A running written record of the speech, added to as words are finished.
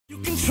You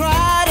can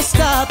try to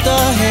stop the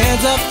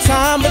hands of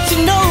time, but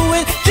you know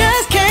it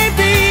just can't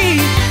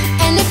be.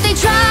 And if they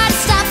try to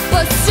stop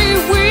us,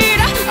 seaweed,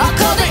 I'll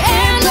call the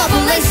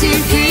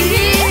NAACP.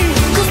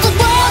 'Cause the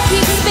world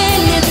keeps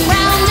spinning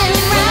round and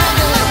round,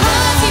 and my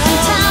heart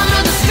keeping time to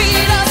the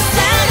speed of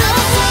sound.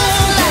 Well,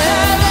 I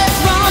heard the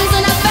drums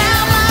and I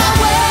found my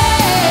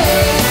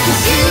way.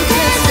 'Cause you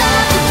can't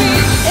stop the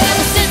beat.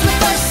 Ever since we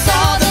first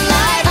saw the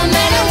light, a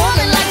man and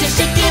woman like to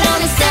shake it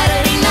on a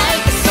Saturday night.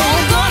 So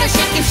I'm gonna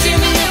shake and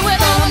shimmy it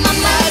with all of my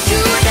might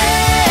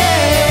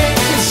today.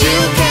 'Cause you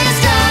can't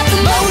stop the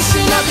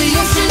motion of the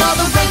ocean or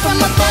the rain from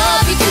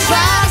above. You can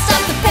try to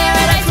stop the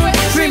paradise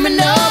we're dreaming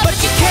of, but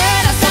you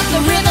cannot stop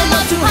the rhythm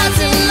of two hearts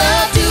in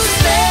love to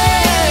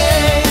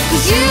stay.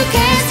 'Cause you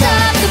can't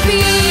stop the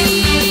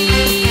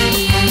beat.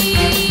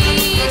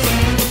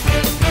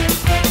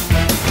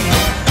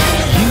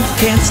 You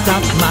can't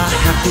stop my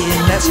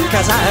happiness,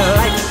 'cause I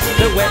like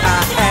the way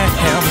I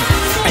am.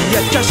 And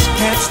you just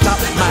can't stop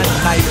my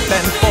knife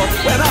and fork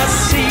when I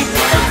see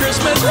a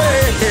Christmas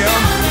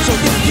ham. So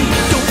if you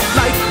don't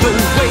like the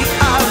way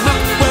I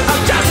look, well, I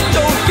just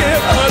don't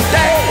give a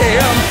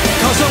damn.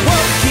 'Cause the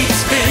world keeps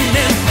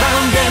spinning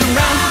round and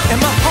round, and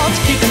my heart's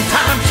keeping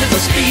time to the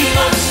speed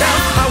of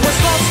sound. I was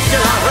lost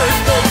till I heard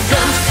those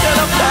drums, till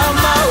I found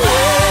my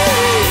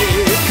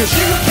way. 'Cause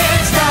you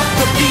can't stop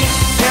the beat.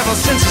 Ever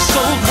since this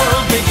old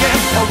world began,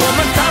 a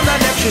woman found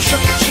that if she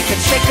shook it, she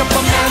could shake up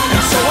a man.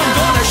 And so I'm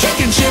gonna shake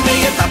and shimmy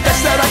it the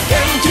best that I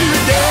can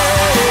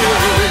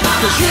today.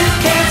 'Cause you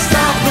can't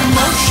stop the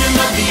motion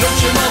of the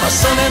ocean or the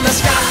sun in the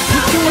sky.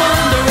 You can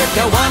wonder if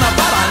you wanna,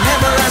 but I